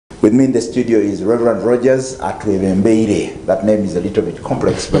With me in the studio is Reverend Rodgers Atwebembeire. That name is a little bit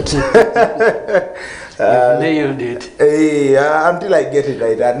complex, but You've nailed it. Until I get it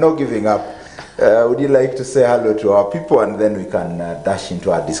right, I'm not giving up. Would you like to say hello to our people, and then we can dash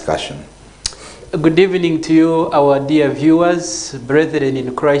into our discussion? Good evening to you, our dear viewers, brethren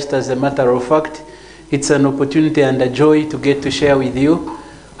in Christ. As a matter of fact, it's an opportunity and a joy to get to share with you.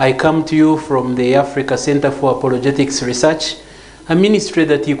 I come to you from the Africa Center for Apologetics Research, a ministry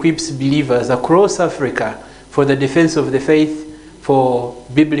that equips believers across Africa for the defense of the faith, for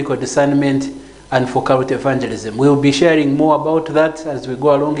biblical discernment, and for cult evangelism. We'll be sharing more about that as we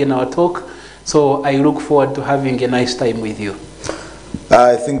go along in our talk, so I look forward to having a nice time with you.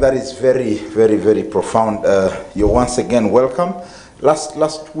 I think that is very, very, very profound. You're once again welcome.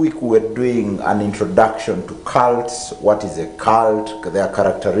 Last week we were doing an introduction to cults. What is a cult, their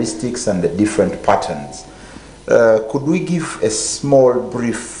characteristics, and the different patterns. Could we give a small,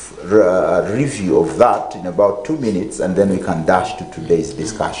 brief review of that in about 2 minutes, and then we can dash to today's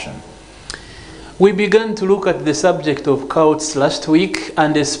discussion? We began to look at the subject of cults last week,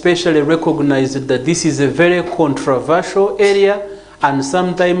 and especially recognized that this is a very controversial area and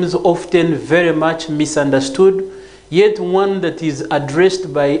sometimes often very much misunderstood, yet one that is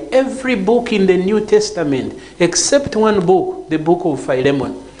addressed by every book in the New Testament, except one book, the book of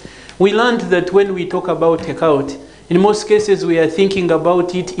Philemon. We learned that when we talk about a cult, in most cases we are thinking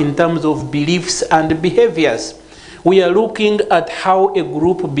about it in terms of beliefs and behaviors. We are looking at how a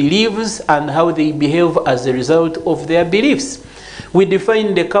group believes and how they behave as a result of their beliefs. We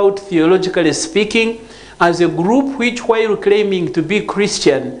define the cult, theologically speaking, as a group which, while claiming to be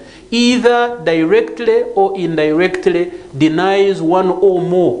Christian, either directly or indirectly denies one or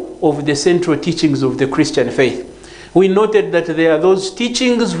more of the central teachings of the Christian faith. We noted that there are those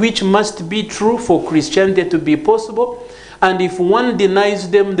teachings which must be true for Christianity to be possible, and if one denies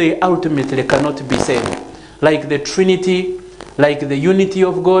them, they ultimately cannot be saved. Like the Trinity, like the unity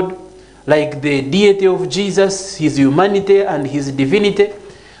of God, like the deity of Jesus, his humanity and his divinity,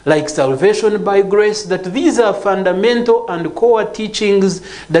 like salvation by grace, that these are fundamental and core teachings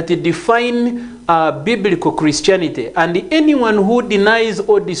that define biblical Christianity. And anyone who denies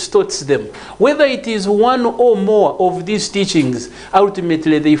or distorts them, whether it is one or more of these teachings,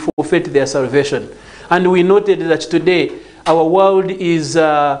 ultimately they forfeit their salvation. And we noted that today our world is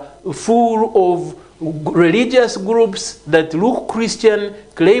full of religious groups that look Christian,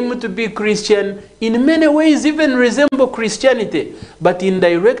 claim to be Christian, in many ways even resemble Christianity, but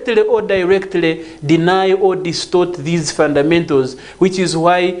indirectly or directly deny or distort these fundamentals, which is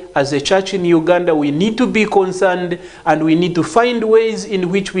why as a church in Uganda we need to be concerned, and we need to find ways in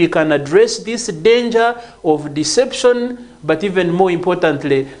which we can address this danger of deception, but even more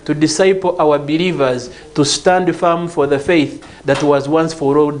importantly, to disciple our believers to stand firm for the faith that was once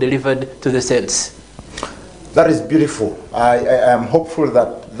for all delivered to the saints. That is beautiful. I am hopeful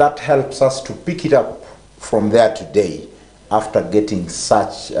that that helps us to pick it up from there today, after getting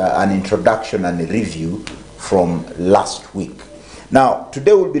such an introduction and a review from last week. Now,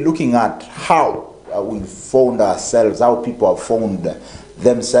 today we'll be looking at how we found ourselves, how people have found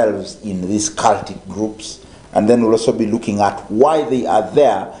themselves in these cultic groups, and then we'll also be looking at why they are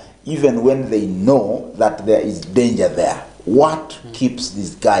there, even when they know that there is danger there. What keeps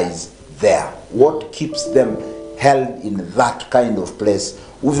these guys there? What keeps them held in that kind of place,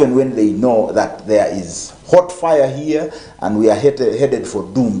 even when they know that there is hot fire here and we are headed for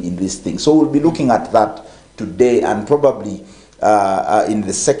doom in this thing? So we'll be looking at that today, and probably in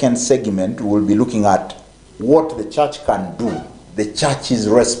the second segment we'll be looking at what the church can do, the church's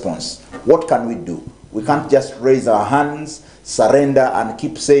response. What can we do? We can't just raise our hands, surrender, and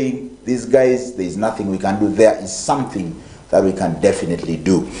keep saying, these guys, there is nothing we can do. There is something that we can definitely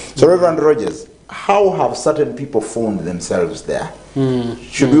do. So Reverend Rodgers, how have certain people found themselves there?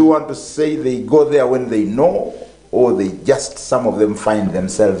 Should we want to say they go there when they know, or they just, some of them find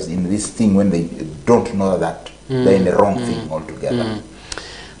themselves in this thing when they don't know that they're in the wrong thing altogether?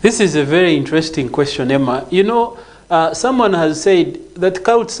 This is a very interesting question, Emma. You know, someone has said that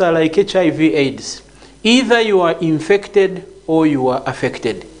cults are like HIV/AIDS. Either you are infected or you are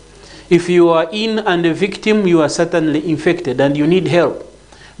affected. If you are in and a victim, you are certainly infected and you need help.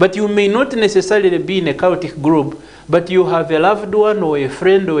 But you may not necessarily be in a cultic group, but you have a loved one or a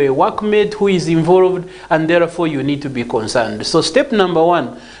friend or a workmate who is involved, and therefore you need to be concerned. So step number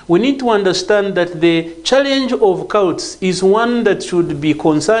one, we need to understand that the challenge of cults is one that should be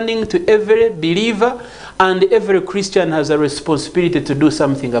concerning to every believer, and every Christian has a responsibility to do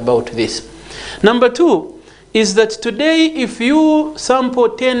something about this. Number two is that today, if you sample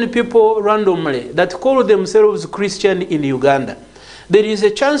 10 people randomly that call themselves Christian in Uganda, there is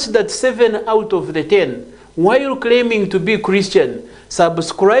a chance that 7 out of the 10, while claiming to be Christian,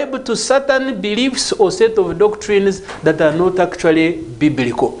 subscribe to certain beliefs or set of doctrines that are not actually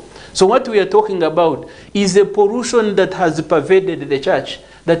biblical. So what we are talking about is a pollution that has pervaded the church,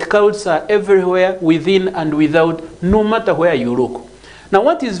 that cults are everywhere, within and without, no matter where you look. Now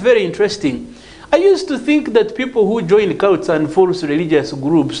what is very interesting, I used to think that people who join cults and false religious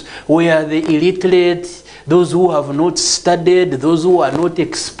groups were the illiterate, those who have not studied, those who are not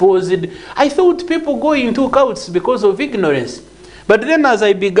exposed. I thought people go into cults because of ignorance. But then as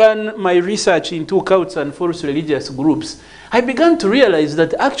I began my research into cults and false religious groups, I began to realize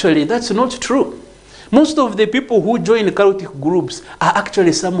that actually that's not true. Most of the people who join cultic groups are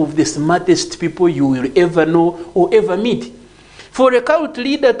actually some of the smartest people you will ever know or ever meet. For a cult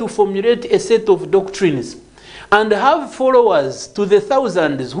leader to formulate a set of doctrines and have followers to the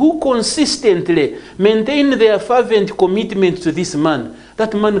thousands who consistently maintain their fervent commitment to this man,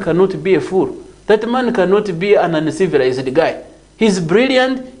 that man cannot be a fool. That man cannot be an uncivilized guy. He's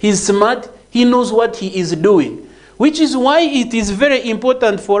brilliant, he's smart, he knows what he is doing. Which is why it is very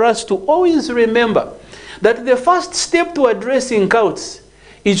important for us to always remember that the first step to addressing cults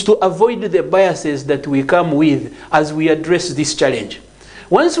is to avoid the biases that we come with as we address this challenge.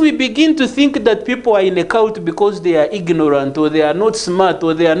 Once we begin to think that people are in a cult because they are ignorant or they are not smart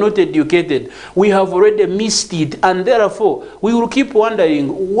or they are not educated, we have already missed it, and therefore we will keep wondering,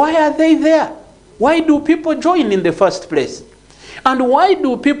 why are they there? Why do people join in the first place? And why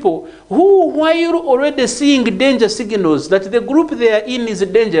do people who, while already seeing danger signals that the group they are in is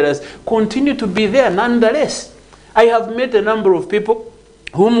dangerous, continue to be there nonetheless? I have met a number of people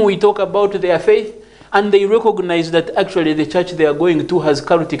whom we talk about their faith, and they recognize that actually the church they are going to has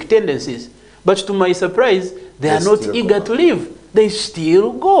cultic tendencies. But to my surprise, they are not eager to leave. They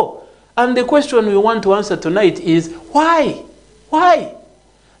still go. And the question we want to answer tonight is, why? Why?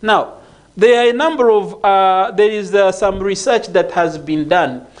 Now, there are a number of, there is some research that has been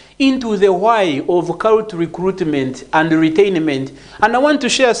done into the why of cult recruitment and retainment. And I want to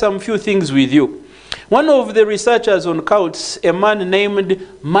share some few things with you. One of the researchers on cults, a man named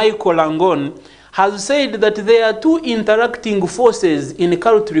Michael Langon, has said that there are two interacting forces in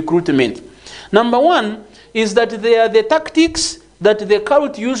cult recruitment. Number one is that there are the tactics that the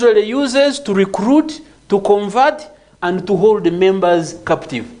cult usually uses to recruit, to convert, and to hold the members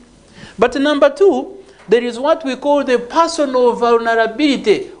captive. But number two, there is what we call the personal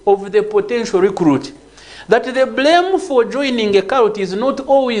vulnerability of the potential recruit. That the blame for joining a cult is not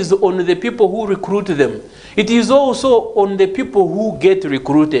always on the people who recruit them. It is also on the people who get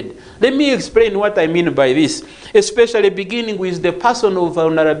recruited. Let me explain what I mean by this, especially beginning with the personal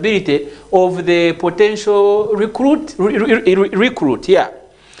vulnerability of the potential recruit.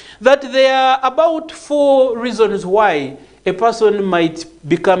 That there are about 4 reasons why a person might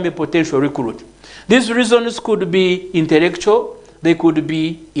become a potential recruit. These reasons could be intellectual, they could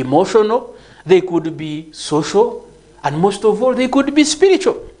be emotional, they could be social, and most of all, they could be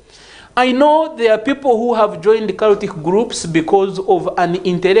spiritual. I know there are people who have joined cultic groups because of an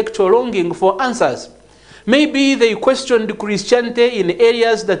intellectual longing for answers. Maybe they questioned Christianity in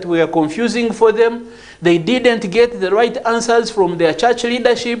areas that were confusing for them. They didn't get the right answers from their church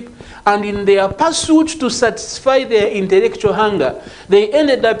leadership, and in their pursuit to satisfy their intellectual hunger, they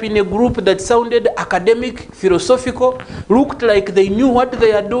ended up in a group that sounded academic, philosophical, looked like they knew what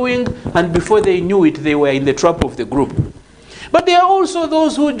they are doing, and before they knew it, they were in the trap of the group. But there are also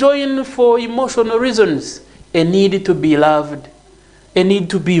those who join for emotional reasons, a need to be loved, a need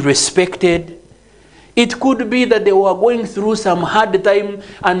to be respected. It could be that they were going through some hard time,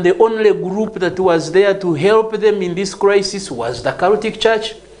 and the only group that was there to help them in this crisis was the cultic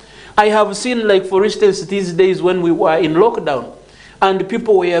church. I have seen, like for instance, these days when we were in lockdown, and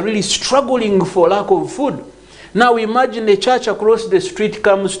people were really struggling for lack of food. Now imagine a church across the street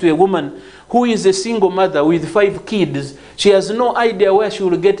comes to a woman who is a single mother with 5 kids. She has no idea where she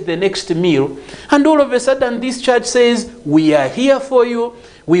will get the next meal. And all of a sudden this church says, we are here for you.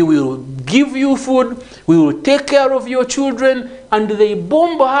 We will give you food. We will take care of your children. And they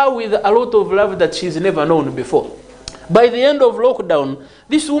bomb her with a lot of love that she's never known before. By the end of lockdown,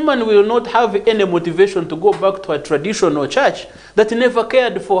 this woman will not have any motivation to go back to a traditional church that never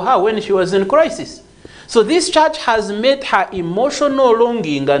cared for her when she was in crisis. So this church has made her emotional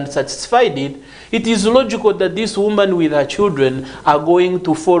longing and satisfied it. It is logical that this woman with her children are going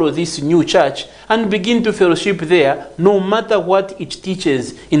to follow this new church and begin to fellowship there, no matter what it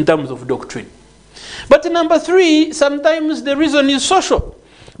teaches in terms of doctrine. But number 3, sometimes the reason is social.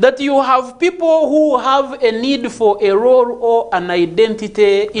 That you have people who have a need for a role or an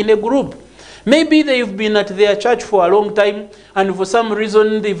identity in a group. Maybe they've been at their church for a long time, and for some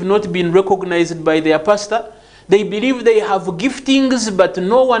reason they've not been recognized by their pastor. They believe they have giftings, but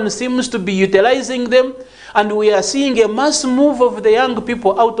no one seems to be utilizing them. And we are seeing a mass move of the young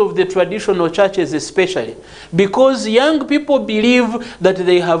people out of the traditional churches especially, because young people believe that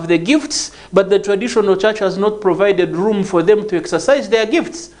they have the gifts, but the traditional church has not provided room for them to exercise their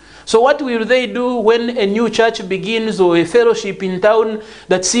gifts. So what will they do when a new church begins, or a fellowship in town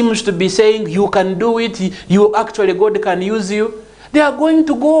that seems to be saying, you can do it, you actually, God can use you? They are going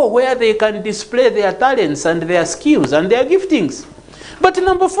to go where they can display their talents and their skills and their giftings. But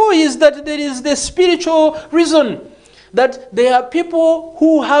number 4 is that there is the spiritual reason, that there are people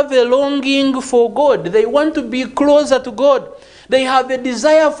who have a longing for God. They want to be closer to God. They have a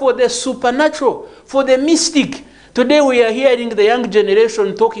desire for the supernatural, for the mystic. Today we are hearing the young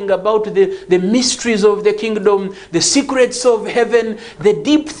generation talking about the mysteries of the kingdom, the secrets of heaven, the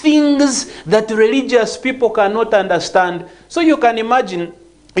deep things that religious people cannot understand. So you can imagine,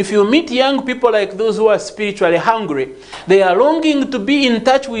 if you meet young people like those who are spiritually hungry, they are longing to be in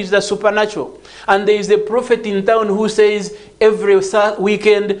touch with the supernatural. And there is a prophet in town who says, every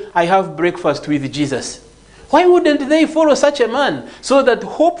weekend I have breakfast with Jesus. Why wouldn't they follow such a man, so that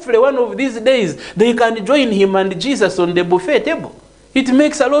hopefully one of these days they can join him and Jesus on the buffet table? It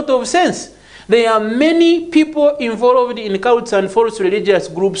makes a lot of sense. There are many people involved in cults and false religious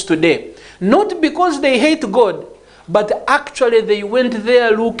groups today, not because they hate God, but actually they went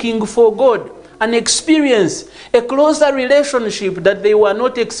there looking for God, an experience, a closer relationship that they were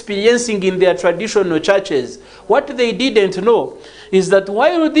not experiencing in their traditional churches. What they didn't know is that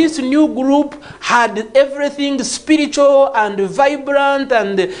while this new group had everything spiritual and vibrant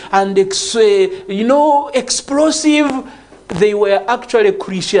and explosive, they were actually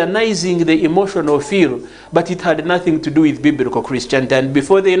Christianizing the emotional feel, but it had nothing to do with biblical Christianity. And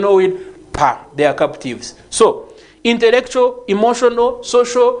before they know it, they are captives. So, intellectual, emotional,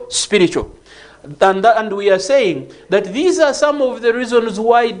 social, spiritual. And we are saying that these are some of the reasons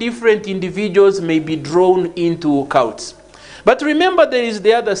why different individuals may be drawn into cults. But remember, there is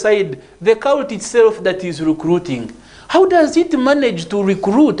the other side, the cult itself that is recruiting. How does it manage to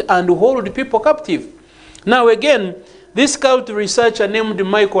recruit and hold people captive? Now again, this cult researcher named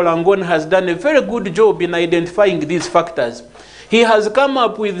Michael Angon has done a very good job in identifying these factors. He has come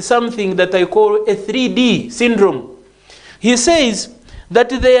up with something that I call a 3D syndrome. He says that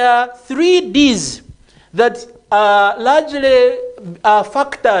there are 3 Ds that are largely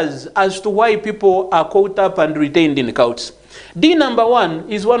factors as to why people are caught up and retained in cults. D number 1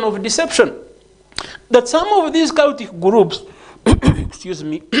 is one of deception. That some of these cultic groups, excuse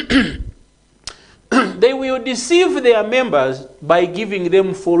me, they will deceive their members by giving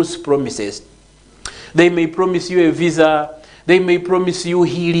them false promises. They may promise you a visa, they may promise you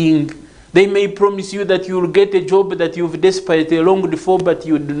healing, they may promise you that you will get a job that you've desperately longed for but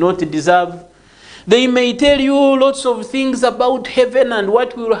you do not deserve. They may tell you lots of things about heaven and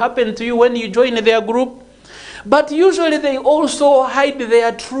what will happen to you when you join their group. But usually they also hide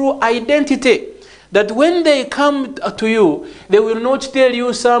their true identity. That when they come to you, they will not tell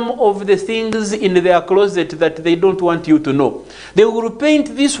you some of the things in their closet that they don't want you to know. They will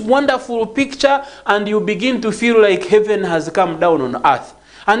paint this wonderful picture and you begin to feel like heaven has come down on earth.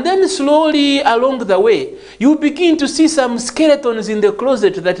 And then slowly along the way, you begin to see some skeletons in the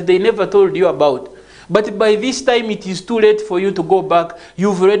closet that they never told you about. But by this time it is too late for you to go back.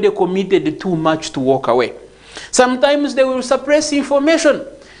 You've already committed too much to walk away. Sometimes they will suppress information.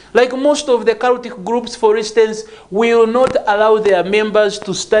 Like most of the cultic groups, for instance, will not allow their members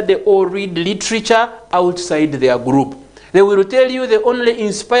to study or read literature outside their group. They will tell you the only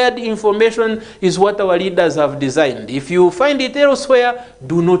inspired information is what our leaders have designed. If you find it elsewhere,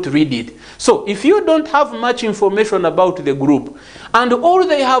 do not read it. So if you don't have much information about the group, and all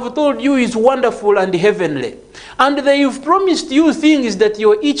they have told you is wonderful and heavenly, and they've promised you things that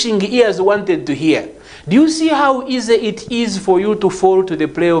your itching ears wanted to hear, do you see how easy it is for you to fall to the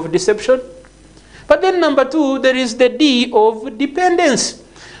play of deception? But then number 2, there is the D of dependence.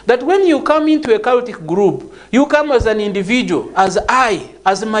 That when you come into a cultic group, you come as an individual, as I,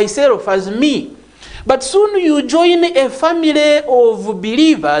 as myself, as me. But soon you join a family of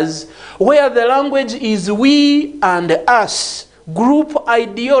believers where the language is we and us, group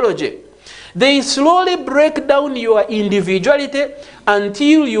ideology. They slowly break down your individuality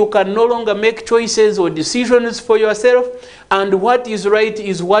until you can no longer make choices or decisions for yourself, and what is right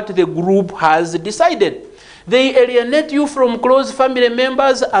is what the group has decided. They alienate you from close family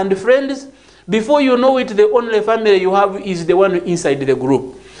members and friends. Before you know it, the only family you have is the one inside the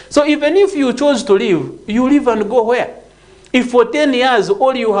group. So even if you chose to leave, you leave and go where? If for 10 years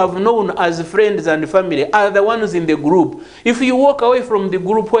all you have known as friends and family are the ones in the group, if you walk away from the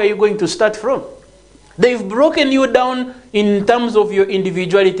group, where are you going to start from? They've broken you down in terms of your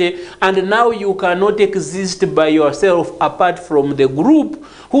individuality, and now you cannot exist by yourself apart from the group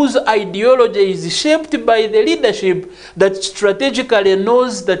whose ideology is shaped by the leadership that strategically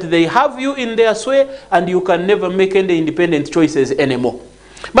knows that they have you in their sway and you can never make any independent choices anymore.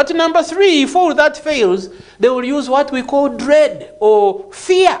 But number 3, if all that fails, they will use what we call dread or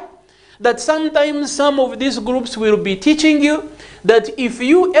fear. That sometimes some of these groups will be teaching you that if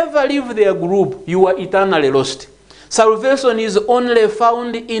you ever leave their group, you are eternally lost. Salvation is only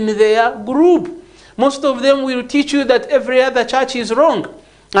found in their group. Most of them will teach you that every other church is wrong.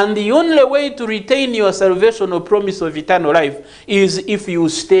 And the only way to retain your salvation or promise of eternal life is if you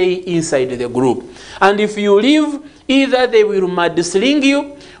stay inside the group. And if you leave, either they will mud-sling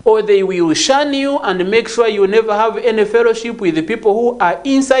you, or they will shun you and make sure you never have any fellowship with the people who are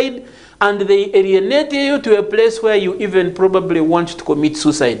inside, and they alienate you to a place where you even probably want to commit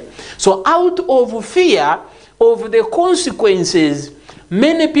suicide. So out of fear of the consequences,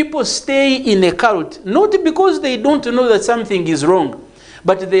 many people stay in a cult, not because they don't know that something is wrong,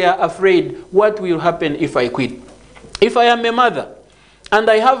 but they are afraid, what will happen if I quit? If I am a mother, and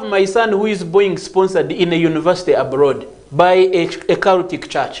I have my son who is being sponsored in a university abroad by a cultic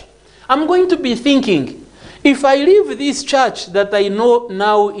church, I'm going to be thinking, if I leave this church that I know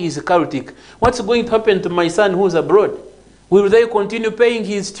now is cultic, what's going to happen to my son who's abroad? Will they continue paying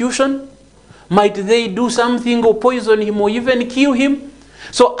his tuition? Might they do something or poison him or even kill him?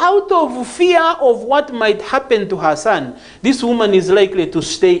 So out of fear of what might happen to her son, this woman is likely to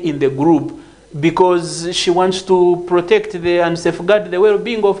stay in the group because she wants to protect and safeguard the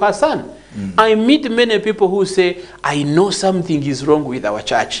well-being of her son. I meet many people who say, I know something is wrong with our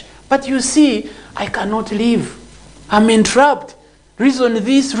church, but you see, I cannot leave. I'm entrapped. Reason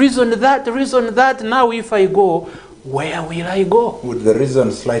this, reason that, reason that. Now if I go, where will I go? Would the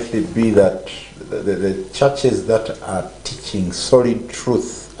reason slightly be that the churches that are teaching solid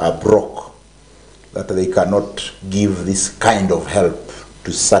truth are broke, that they cannot give this kind of help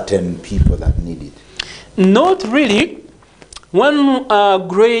to certain people that need it? Not really. One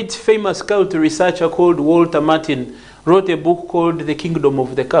great famous cult researcher called Walter Martin wrote a book called The Kingdom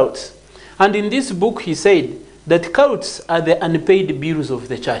of the Cults. And in this book he said that cults are the unpaid bills of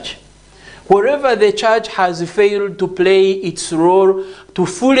the church. Wherever the church has failed to play its role to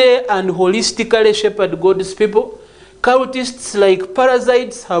fully and holistically shepherd God's people, cultists like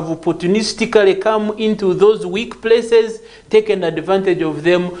parasites have opportunistically come into those weak places, taken advantage of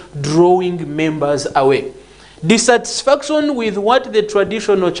them, drawing members away. Dissatisfaction with what the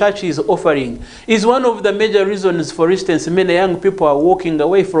traditional church is offering is one of the major reasons, for instance, many young people are walking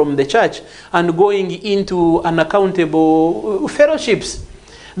away from the church and going into unaccountable fellowships.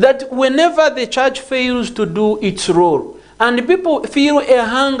 That whenever the church fails to do its role, and people feel a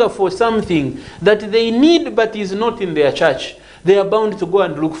hunger for something that they need but is not in their church, they are bound to go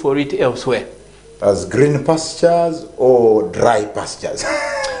and look for it elsewhere. As green pastures or dry pastures?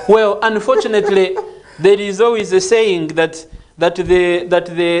 Well, unfortunately, there is always a saying that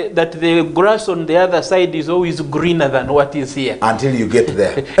the grass on the other side is always greener than what is here. Until you get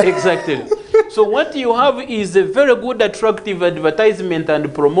there. Exactly. So what you have is a very good attractive advertisement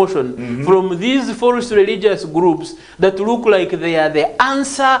and promotion from these false religious groups that look like they are the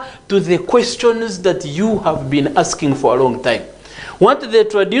answer to the questions that you have been asking for a long time. What the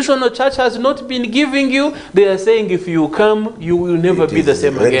traditional church has not been giving you, they are saying if you come, you will never be the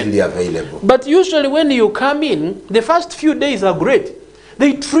same again. Available. But usually when you come in, the first few days are great.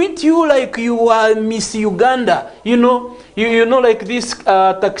 They treat you like you are Miss Uganda. You know, like this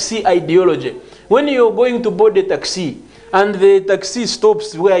taxi ideology. When you're going to board a taxi and the taxi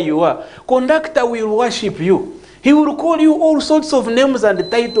stops where you are, conductor will worship you. He will call you all sorts of names and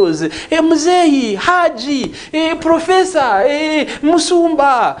titles. Mzee, Haji, Professor,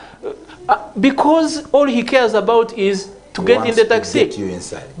 Musumba. Because all he cares about is to get in the taxi. Get you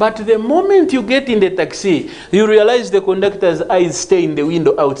inside. But the moment you get in the taxi, you realize the conductor's eyes stay in the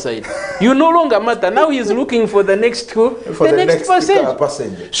window outside. You no longer matter. Now he's looking for the next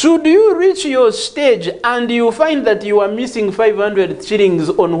passenger. Should you reach your stage and you find that you are missing 500 shillings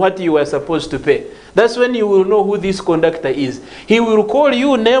on what you are supposed to pay, that's when you will know who this conductor is. He will call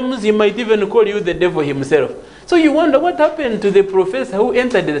you names. He might even call you the devil himself. So you wonder what happened to the professor who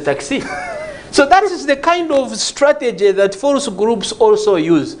entered the taxi. So that is the kind of strategy that false groups also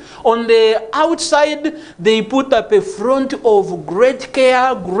use. On the outside, they put up a front of great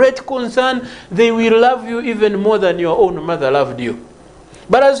care, great concern. They will love you even more than your own mother loved you.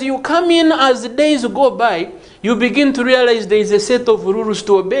 But as you come in, as days go by, you begin to realize there is a set of rules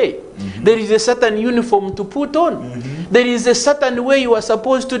to obey. There is a certain uniform to put on. There is a certain way you are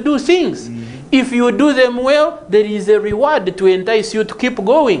supposed to do things. If you do them well, there is a reward to entice you to keep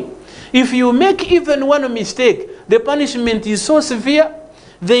going. If you make even one mistake, the punishment is so severe,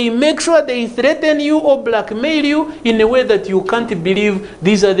 they make sure they threaten you or blackmail you in a way that you can't believe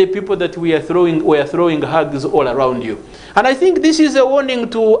these are the people that we are throwing hugs all around you. And I think this is a warning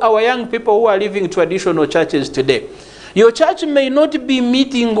to our young people who are living traditional churches today. Your church may not be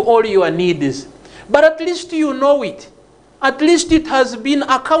meeting all your needs, but at least you know it. At least it has been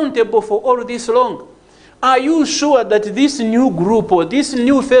accountable for all this long. Are you sure that this new group or this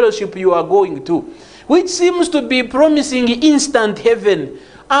new fellowship you are going to, which seems to be promising instant heaven,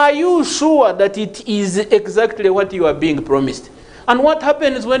 are you sure that it is exactly what you are being promised? And what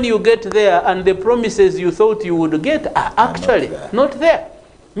happens when you get there and the promises you thought you would get are actually not there?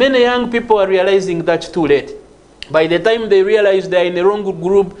 Many young people are realizing that too late. By the time they realize they are in the wrong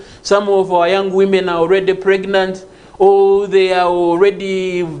group, some of our young women are already pregnant, or they are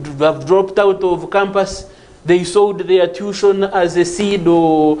already have dropped out of campus. They sold their tuition as a seed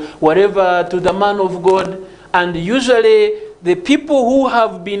or whatever to the man of God. And usually the people who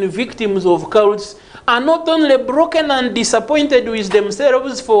have been victims of cults are not only broken and disappointed with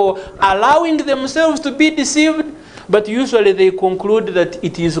themselves for allowing themselves to be deceived, but usually they conclude that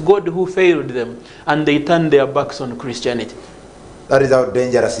it is God who failed them and they turn their backs on Christianity. That is how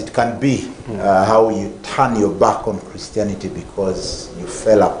dangerous it can be, how you turn your back on Christianity because you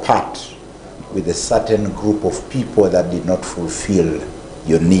fell apart with a certain group of people that did not fulfill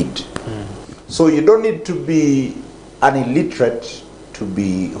your need. So you don't need to be an illiterate to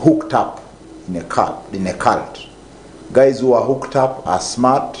be hooked up in a cult. Guys who are hooked up are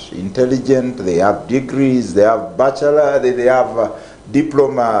smart, intelligent, they have degrees, they have bachelor, they have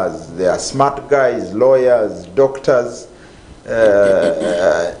diplomas, they are smart guys, lawyers, doctors,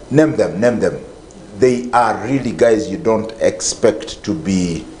 name them. They are really guys you don't expect to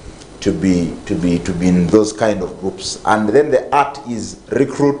be in those kind of groups. And then the art is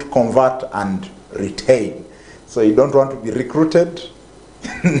recruit, convert, and retain. So you don't want to be recruited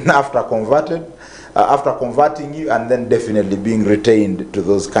after converting you, and then definitely being retained to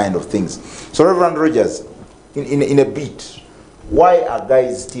those kind of things. So Reverend Rodgers, in a bit, why are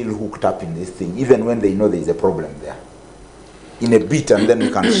guys still hooked up in this thing, even when they know there is a problem there? In a bit, and then we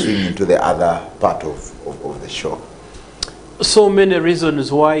can swing into the other part of the show. So many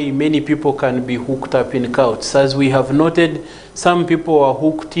reasons why many people can be hooked up in cults. As we have noted, some people are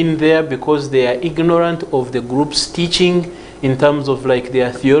hooked in there because they are ignorant of the group's teaching in terms of like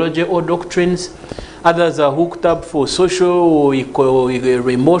their theology or doctrines. Others are hooked up for social or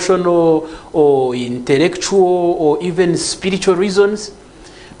emotional or intellectual or even spiritual reasons.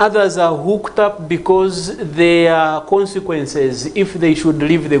 Others are hooked up because there are consequences if they should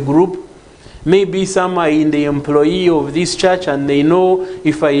leave the group. Maybe some are in the employee of this church and they know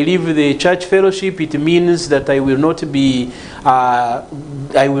if I leave the church fellowship, it means that I will not be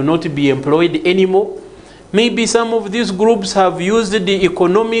employed anymore. Maybe some of these groups have used the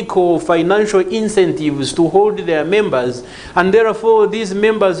economic or financial incentives to hold their members, and therefore these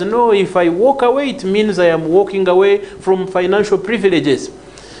members know if I walk away, it means I am walking away from financial privileges.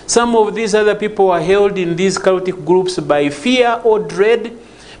 Some of these other people are held in these cultic groups by fear or dread,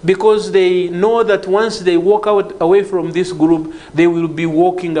 because they know that once they walk away from this group, they will be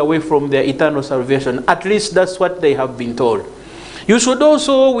walking away from their eternal salvation. At least that's what they have been told. You should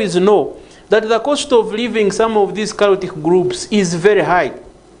also always know that the cost of leaving some of these cultic groups is very high.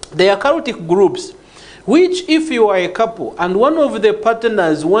 There are cultic groups which, if you are a couple and one of the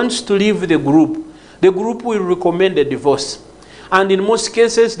partners wants to leave the group will recommend a divorce. And in most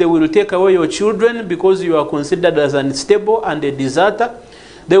cases, they will take away your children because you are considered as unstable and a deserter.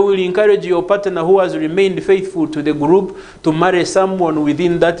 They will encourage your partner who has remained faithful to the group to marry someone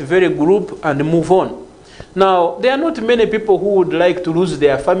within that very group and move on. Now, there are not many people who would like to lose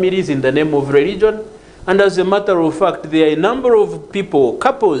their families in the name of religion. And as a matter of fact, there are a number of people,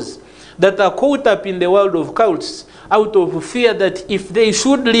 couples, that are caught up in the world of cults out of fear that if they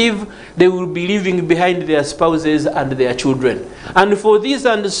should leave, they will be leaving behind their spouses and their children. And for this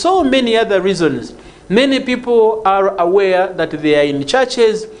and so many other reasons, many people are aware that they are in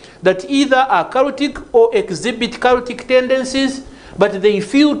churches that either are cultic or exhibit cultic tendencies, but they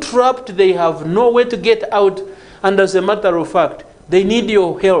feel trapped, they have nowhere to get out, and as a matter of fact, they need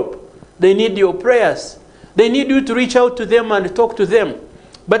your help. They need your prayers. They need you to reach out to them and talk to them.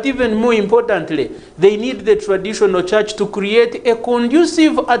 But even more importantly, they need the traditional church to create a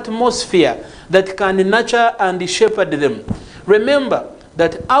conducive atmosphere that can nurture and shepherd them. Remember,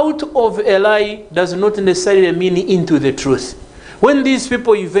 that out of a lie does not necessarily mean into the truth. When these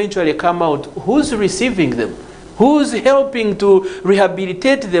people eventually come out, who's receiving them? Who's helping to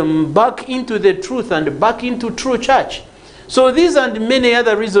rehabilitate them back into the truth and back into true church? So these and many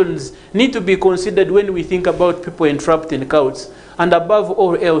other reasons need to be considered when we think about people entrapped in cults. And above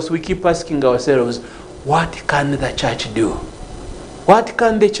all else, we keep asking ourselves, what can the church do? What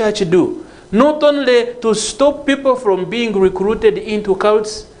can the church do? Not only to stop people from being recruited into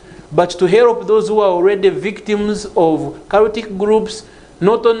cults, but to help those who are already victims of cultic groups,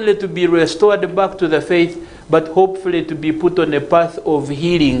 not only to be restored back to the faith, but hopefully to be put on a path of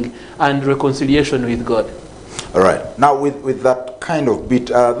healing and reconciliation with God. All right. Now, with that kind of bit,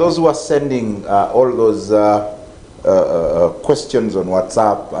 those who are sending all those questions on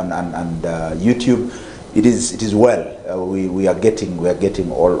WhatsApp and YouTube, it is well. We are getting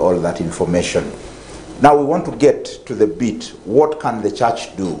all that information. Now we want to get to the bit. What can the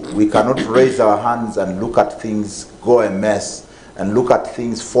church do? We cannot raise our hands and look at things go a mess and look at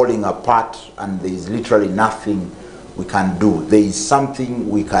things falling apart and there is literally nothing we can do. There is something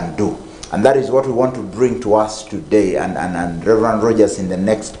we can do. And that is what we want to bring to us today. And Reverend Rodgers in the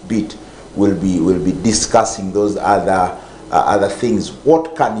next bit will be discussing those other things.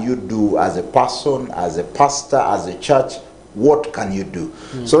 What can you do as a person, as a pastor, as a church? What can you do?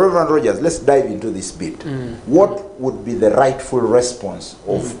 So Reverend Rodgers, let's dive into this bit. What would be the rightful response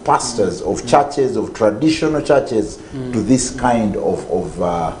of pastors, of churches, of traditional churches to this kind of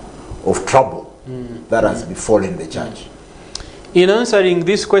trouble that has befallen the church? In answering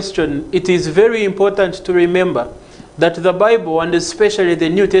this question, it is very important to remember that the Bible, and especially the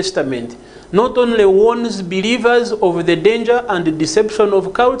New Testament, not only warns believers of the danger and deception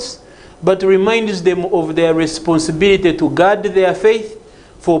of cults, but reminds them of their responsibility to guard their faith,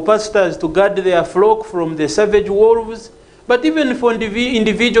 for pastors to guard their flock from the savage wolves, but even for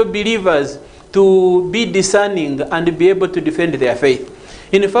individual believers to be discerning and be able to defend their faith.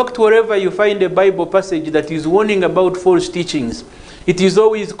 In fact, wherever you find a Bible passage that is warning about false teachings, it is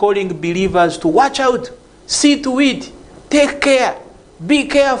always calling believers to watch out, see to it, take care, be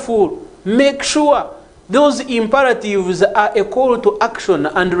careful, make sure. Those imperatives are a call to action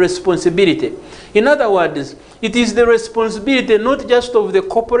and responsibility. In other words, it is the responsibility not just of the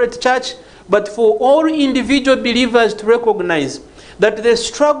corporate church, but for all individual believers to recognize that the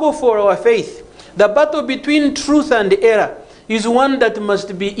struggle for our faith, the battle between truth and error, is one that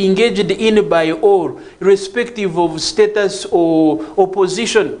must be engaged in by all, irrespective of status or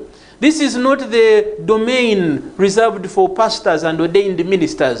position. This is not the domain reserved for pastors and ordained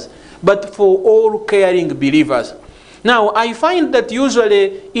ministers, but for all caring believers. Now, I find that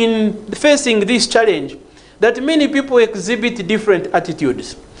usually in facing this challenge, that many people exhibit different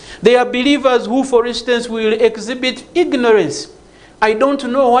attitudes. There are believers who, for instance, will exhibit ignorance. I don't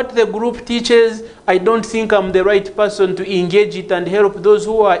know what the group teaches. I don't think I'm the right person to engage it and help those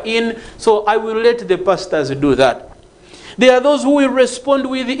who are in, so I will let the pastors do that. There are those who will respond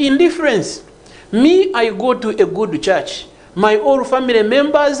with indifference. Me, I go to a good church. My own family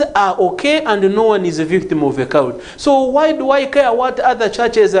members are okay and no one is a victim of a cult. So why do I care what other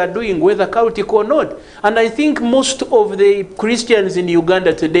churches are doing, whether cultic or not? And I think most of the Christians in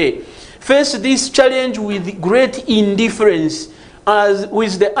Uganda today face this challenge with great indifference, as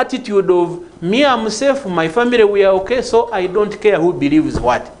with the attitude of, me, I'm safe, my family, we are okay, so I don't care who believes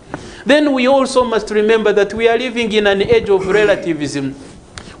what. Then we also must remember that we are living in an age of relativism,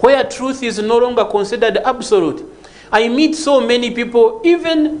 where truth is no longer considered absolute. I meet so many people,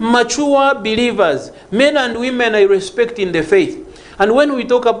 even mature believers, men and women I respect in the faith. And when we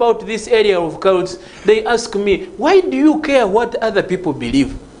talk about this area of cults, they ask me, why do you care what other people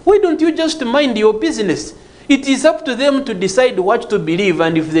believe? Why don't you just mind your business? It is up to them to decide what to believe,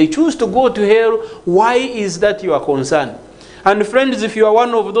 and if they choose to go to hell, why is that your concern? And friends, if you are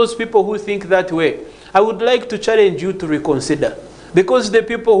one of those people who think that way, I would like to challenge you to reconsider. Because the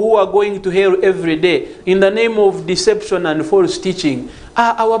people who are going to hell every day in the name of deception and false teaching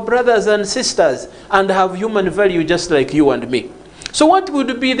are our brothers and sisters and have human value just like you and me. So what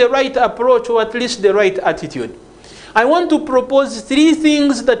would be the right approach, or at least the right attitude? I want to propose 3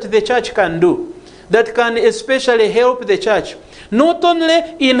 things that the church can do that can especially help the church, not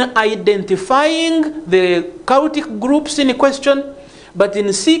only in identifying the cultic groups in question, but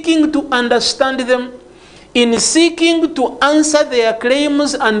in seeking to understand them, in seeking to answer their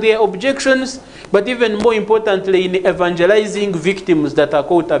claims and their objections, but even more importantly, in evangelizing victims that are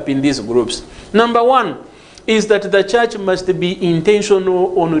caught up in these groups. Number 1 is that the church must be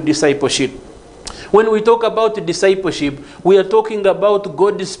intentional on discipleship. When we talk about discipleship, we are talking about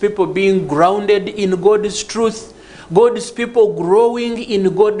God's people being grounded in God's truth, God's people growing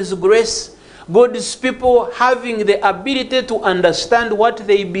in God's grace, God's people having the ability to understand what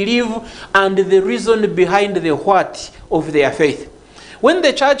they believe and the reason behind the what of their faith. When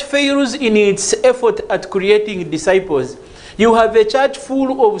the church fails in its effort at creating disciples, you have a church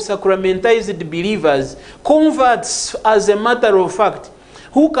full of sacramentized believers, converts as a matter of fact,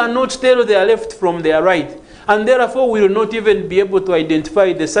 who cannot tell their left from their right, and therefore will not even be able to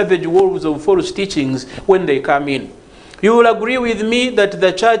identify the savage wolves of false teachings when they come in. You will agree with me that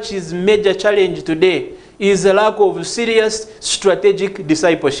the church's major challenge today is a lack of serious strategic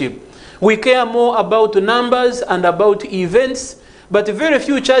discipleship. We care more about numbers and about events, but very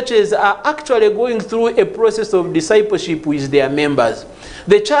few churches are actually going through a process of discipleship with their members.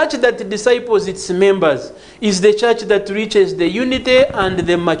 The church that disciples its members is the church that reaches the unity and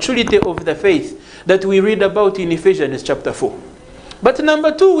the maturity of the faith that we read about in Ephesians chapter 4. But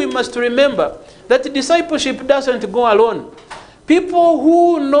number two, we must remember that discipleship doesn't go alone. People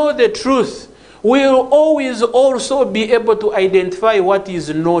who know the truth will always also be able to identify what is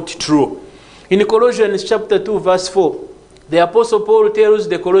not true. In Colossians chapter 2 verse 4, the Apostle Paul tells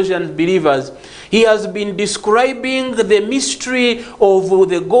the Colossian believers, he has been describing the mystery of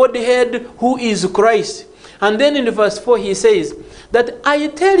the Godhead who is Christ. And then in verse 4 he says, that I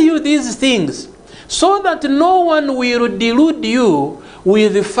tell you these things, so that no one will delude you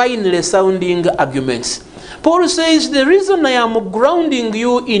with finely sounding arguments. Paul says, the reason I am grounding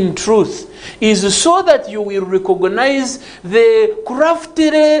you in truth is so that you will recognize the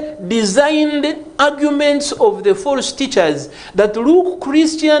craftily designed arguments of the false teachers that look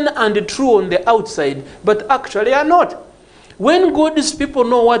Christian and true on the outside, but actually are not. When God's people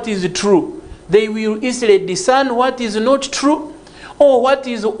know what is true, they will easily discern what is not true or what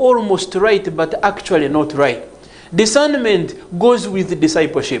is almost right but actually not right. Discernment goes with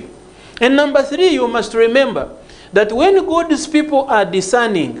discipleship. And number three, you must remember that when God's people are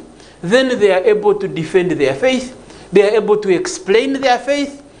discerning, then they are able to defend their faith, they are able to explain their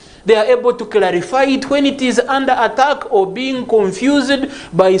faith, they are able to clarify it when it is under attack or being confused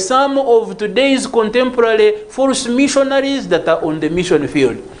by some of today's contemporary false missionaries that are on the mission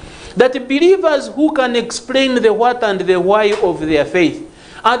field. That believers who can explain the what and the why of their faith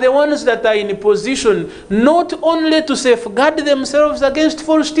are the ones that are in a position not only to safeguard themselves against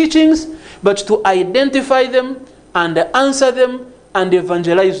false teachings, but to identify them and answer them and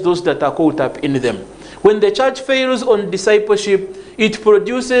evangelize those that are caught up in them. When the church fails on discipleship, it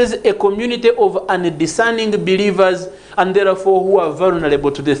produces a community of undiscerning believers and therefore who are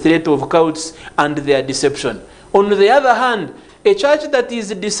vulnerable to the threat of cults and their deception. On the other hand, a church that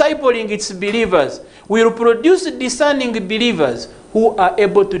is discipling its believers will produce discerning believers who are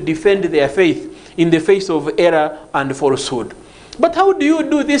able to defend their faith in the face of error and falsehood. But how do you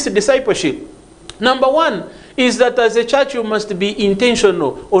do this discipleship? Number one is that as a church you must be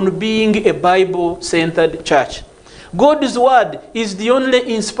intentional on being a Bible-centered church. God's word is the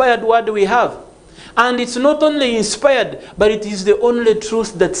only inspired word we have. And it's not only inspired, but it is the only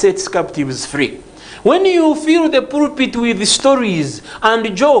truth that sets captives free. When you fill the pulpit with stories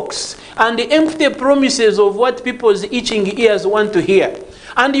and jokes and empty promises of what people's itching ears want to hear,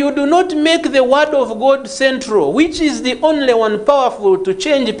 and you do not make the word of God central, which is the only one powerful to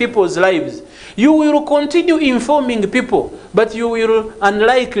change people's lives, you will continue informing people, but you will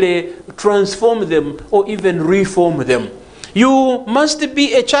unlikely transform them or even reform them. You must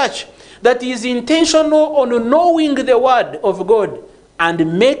be a church that is intentional on knowing the word of God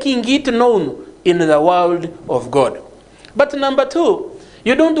and making it known in the world of God. But number two,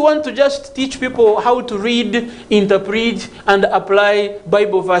 you don't want to just teach people how to read, interpret, and apply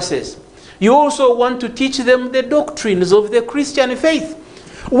Bible verses. You also want to teach them the doctrines of the Christian faith.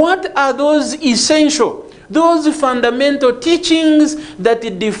 What are those essential, those fundamental teachings that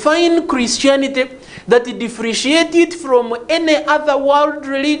define Christianity, that differentiate it from any other world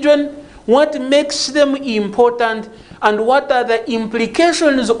religion? What makes them important? And what are the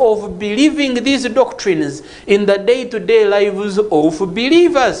implications of believing these doctrines in the day-to-day lives of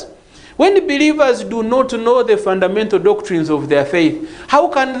believers? When believers do not know the fundamental doctrines of their faith, how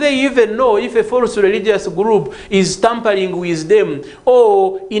can they even know if a false religious group is tampering with them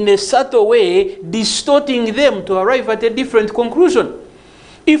or in a subtle way distorting them to arrive at a different conclusion?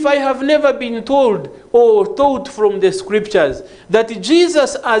 If I have never been told or taught from the scriptures that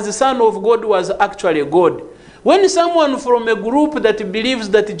Jesus as the Son of God was actually God, when someone from a group that believes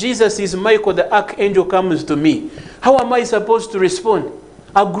that Jesus is Michael the Archangel comes to me, how am I supposed to respond?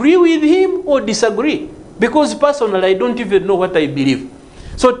 Agree with him or disagree? Because personally, I don't even know what I believe.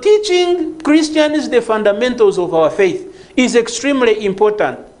 So teaching Christians the fundamentals of our faith is extremely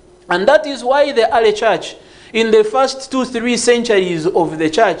important. And that is why the early church in the first 2-3 centuries of the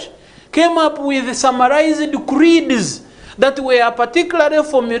church came up with summarized creeds that were particularly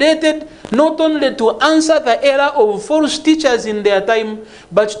formulated not only to answer the error of false teachers in their time,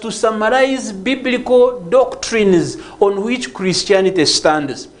 but to summarize biblical doctrines on which Christianity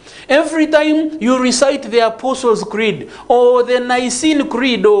stands. Every time you recite the Apostles' Creed or the Nicene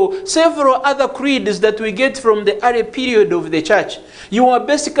Creed or several other creeds that we get from the early period of the church, you are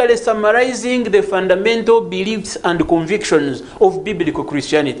basically summarizing the fundamental beliefs and convictions of biblical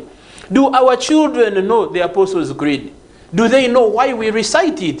Christianity. Do our children know the Apostles' Creed? Do they know why we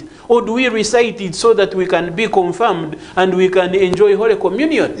recite it? Or do we recite it so that we can be confirmed and we can enjoy Holy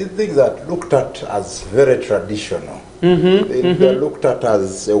Communion? These things are looked at as very traditional. They're looked at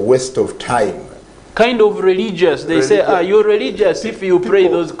as a waste of time. Kind of religious. They say, you're religious if you pray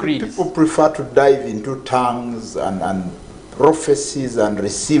those creeds. People prefer to dive into tongues and prophecies and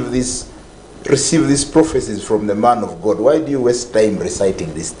receive these prophecies from the man of God. Why do you waste time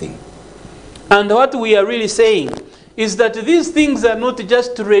reciting this thing? And what we are really saying is that these things are not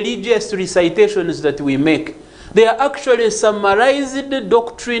just religious recitations that we make. They are actually summarized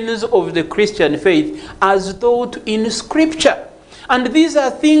doctrines of the Christian faith as taught in Scripture. And these are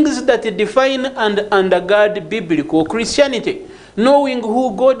things that define and undergird biblical Christianity. Knowing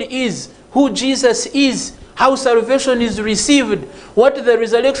who God is, who Jesus is, how salvation is received, what the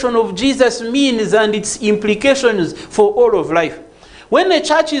resurrection of Jesus means and its implications for all of life. When a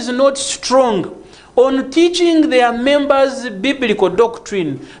church is not strong on teaching their members biblical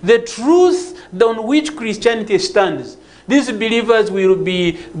doctrine, the truth on which Christianity stands, these believers will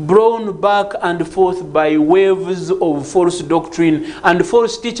be blown back and forth by waves of false doctrine and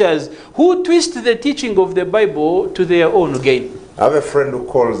false teachers who twist the teaching of the Bible to their own gain. I have a friend who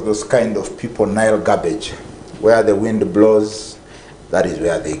calls those kind of people Nile garbage. Where the wind blows, that is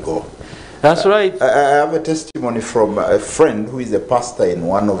where they go. That's right. I have a testimony from a friend who is a pastor in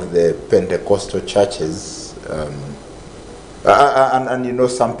one of the Pentecostal churches. And you know,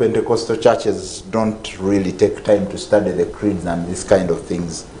 some Pentecostal churches don't really take time to study the creeds and these kind of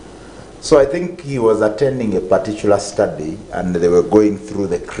things. So I think he was attending a particular study and they were going through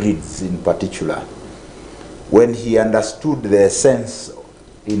the creeds in particular. When he understood the essence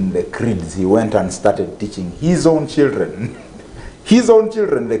in the creeds, he went and started teaching his own children. His own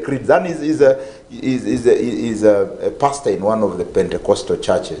children, the creeds. And he's a pastor in one of the Pentecostal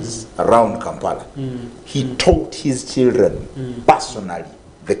churches around Kampala. He taught his children personally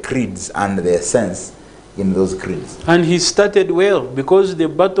the creeds and the essence in those creeds. And he started well, because the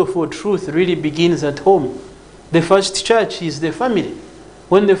battle for truth really begins at home. The first church is the family.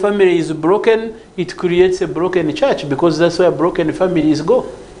 When the family is broken, it creates a broken church, because that's where broken families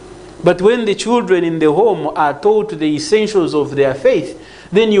go. But when the children in the home are taught the essentials of their faith,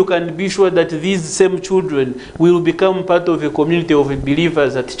 then you can be sure that these same children will become part of a community of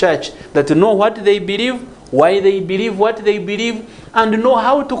believers at church that know what they believe, why they believe what they believe, and know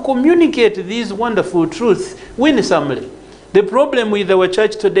how to communicate these wonderful truths winsomely. The problem with our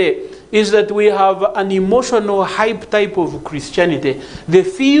church today is that we have an emotional hype type of Christianity. They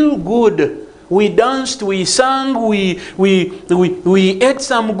feel good. We danced, we sang, we ate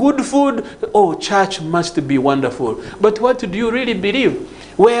some good food. Oh, church must be wonderful. But what do you really believe?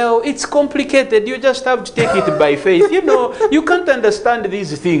 Well, it's complicated. You just have to take it by faith. You know, you can't understand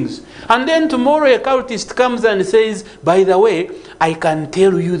these things. And then tomorrow a cultist comes and says, by the way, I can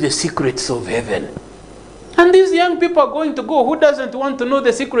tell you the secrets of heaven. And these young people are going to go. Who doesn't want to know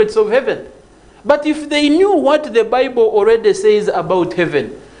the secrets of heaven? But if they knew what the Bible already says about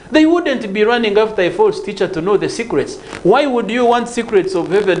heaven, they wouldn't be running after a false teacher to know the secrets. Why would you want secrets of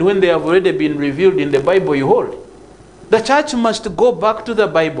heaven when they have already been revealed in the Bible you hold? The church must go back to the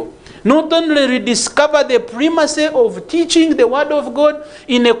Bible. Not only rediscover the primacy of teaching the Word of God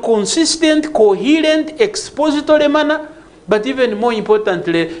in a consistent, coherent, expository manner, but even more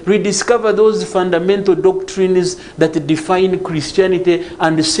importantly, rediscover those fundamental doctrines that define Christianity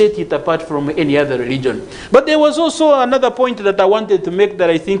and set it apart from any other religion. But there was also another point that I wanted to make that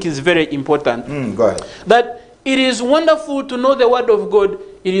I think is very important. Go ahead. That it is wonderful to know the Word of God.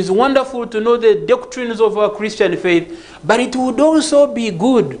 It is wonderful to know the doctrines of our Christian faith. But it would also be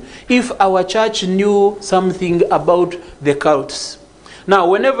good if our church knew something about the cults. Now,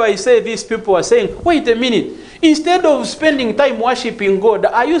 whenever I say this, people are saying, wait a minute. Instead of spending time worshiping God,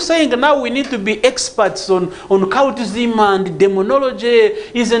 are you saying now we need to be experts on cultism and demonology?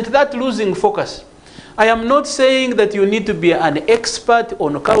 Isn't that losing focus? I am not saying that you need to be an expert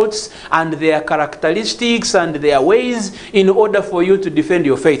on cults and their characteristics and their ways in order for you to defend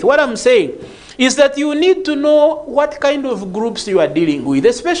your faith. What I'm saying is that you need to know what kind of groups you are dealing with,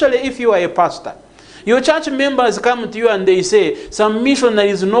 especially if you are a pastor. Your church members come to you and they say, some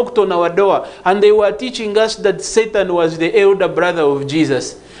missionaries knocked on our door and they were teaching us that Satan was the elder brother of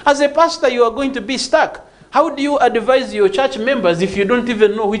Jesus. As a pastor, you are going to be stuck. How do you advise your church members if you don't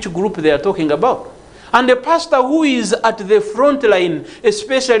even know which group they are talking about? And a pastor who is at the front line,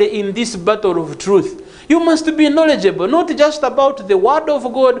 especially in this battle of truth, you must be knowledgeable, not just about the word of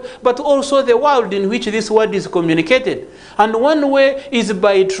God, but also the world in which this word is communicated. And one way is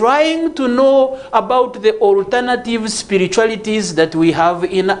by trying to know about the alternative spiritualities that we have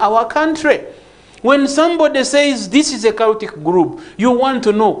in our country. When somebody says this is a cultic group, you want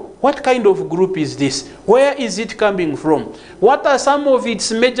to know what kind of group is this? Where is it coming from? What are some of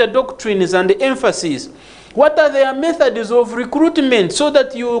its major doctrines and emphases? What are their methods of recruitment so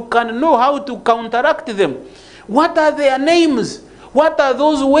that you can know how to counteract them? What are their names? What are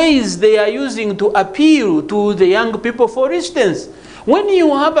those ways they are using to appeal to the young people, for instance? When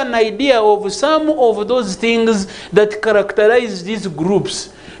you have an idea of some of those things that characterize these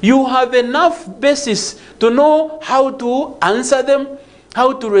groups, you have enough basis to know how to answer them,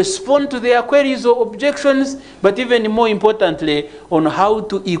 how to respond to their queries or objections, but even more importantly, on how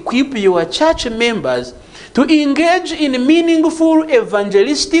to equip your church members to engage in meaningful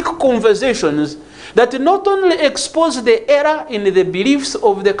evangelistic conversations that not only expose the error in the beliefs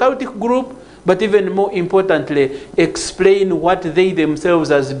of the cultic group, but even more importantly, explain what they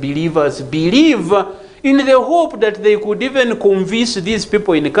themselves as believers believe, in the hope that they could even convince these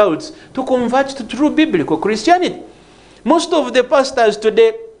people in cults to convert to true biblical Christianity. Most of the pastors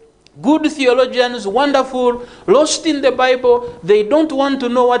today, good theologians, wonderful, lost in the Bible, they don't want to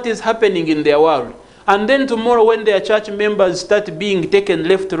know what is happening in their world. And then tomorrow when their church members start being taken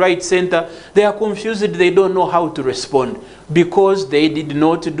left, right, center, they are confused, they don't know how to respond because they did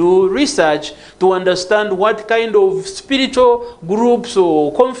not do research to understand what kind of spiritual groups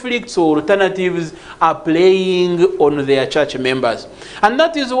or conflicts or alternatives are playing on their church members. And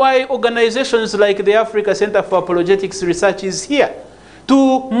that is why organizations like the Africa Center for Apologetics Research is here,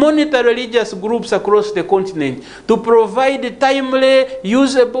 to monitor religious groups across the continent, to provide timely,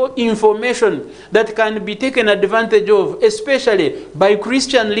 usable information that can be taken advantage of, especially by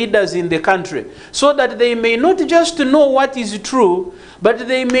Christian leaders in the country, so that they may not just know what is true, but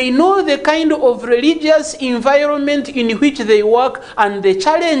they may know the kind of religious environment in which they work and the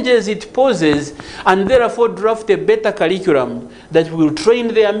challenges it poses, and therefore draft a better curriculum that will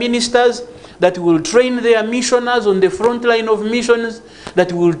train their ministers, that will train their missioners on the front line of missions,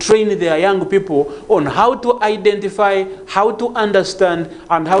 that will train their young people on how to identify, how to understand,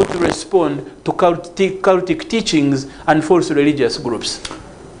 and how to respond to cultic teachings and false religious groups.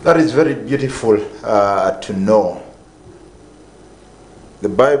 That is very beautiful to know. The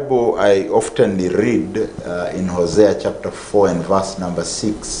Bible I often read in Hosea chapter 4 and verse number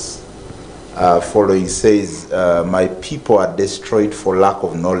 6 following says, my people are destroyed for lack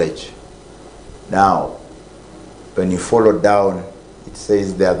of knowledge. Now, when you follow down, it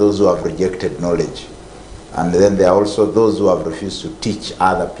says there are those who have rejected knowledge. And then there are also those who have refused to teach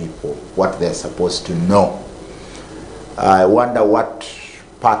other people what they're supposed to know. I wonder what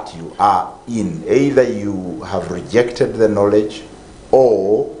part you are in. Either you have rejected the knowledge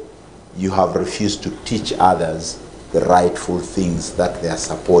or you have refused to teach others the rightful things that they are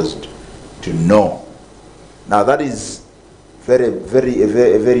supposed to know. Now that is a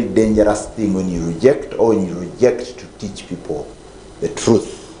very dangerous thing when you reject, or when you reject to teach people the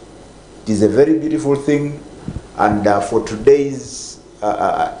truth. It is a very beautiful thing, and for today's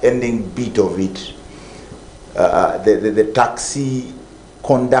ending bit of it, the taxi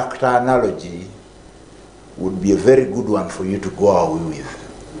conductor analogy would be a very good one for you to go away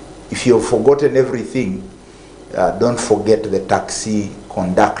with. If you have forgotten everything, don't forget the taxi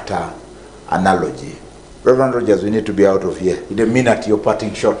conductor analogy. Reverend Rodgers, we need to be out of here. In a minute, you're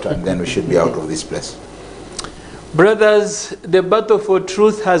parting short, and then we should be out of this place. Brothers, the battle for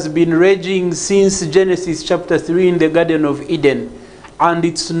truth has been raging since Genesis chapter 3 in the Garden of Eden, and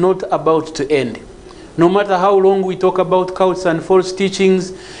it's not about to end. No matter how long we talk about cults and false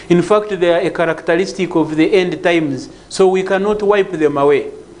teachings, in fact, they are a characteristic of the end times, so we cannot wipe them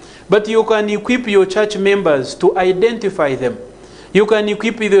away. But you can equip your church members to identify them. You can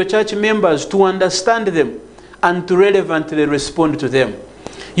equip your church members to understand them and to relevantly respond to them.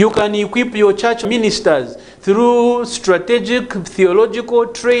 You can equip your church ministers through strategic theological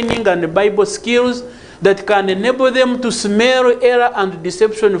training and Bible skills that can enable them to smell error and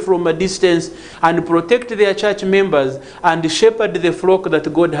deception from a distance and protect their church members and shepherd the flock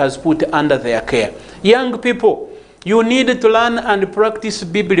that God has put under their care. Young people, you need to learn and practice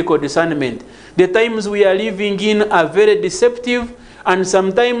biblical discernment. The times we are living in are very deceptive, And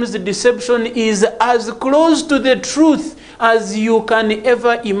sometimes the deception is as close to the truth as you can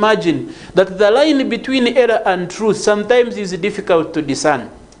ever imagine. That the line between error and truth sometimes is difficult to discern.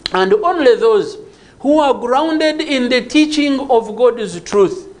 And only those who are grounded in the teaching of God's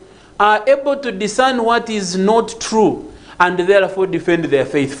truth are able to discern what is not true and therefore defend their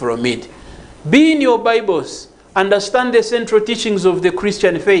faith from it. Be in your Bibles. Understand the central teachings of the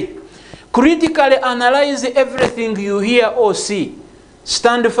Christian faith. Critically analyze everything you hear or see.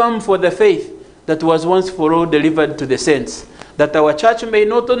 Stand firm for the faith that was once for all delivered to the saints, that our church may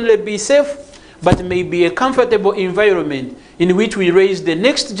not only be safe, but may be a comfortable environment in which we raise the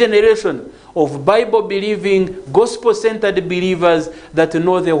next generation of Bible-believing, gospel-centered believers that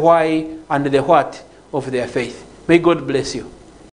know the why and the what of their faith. May God bless you.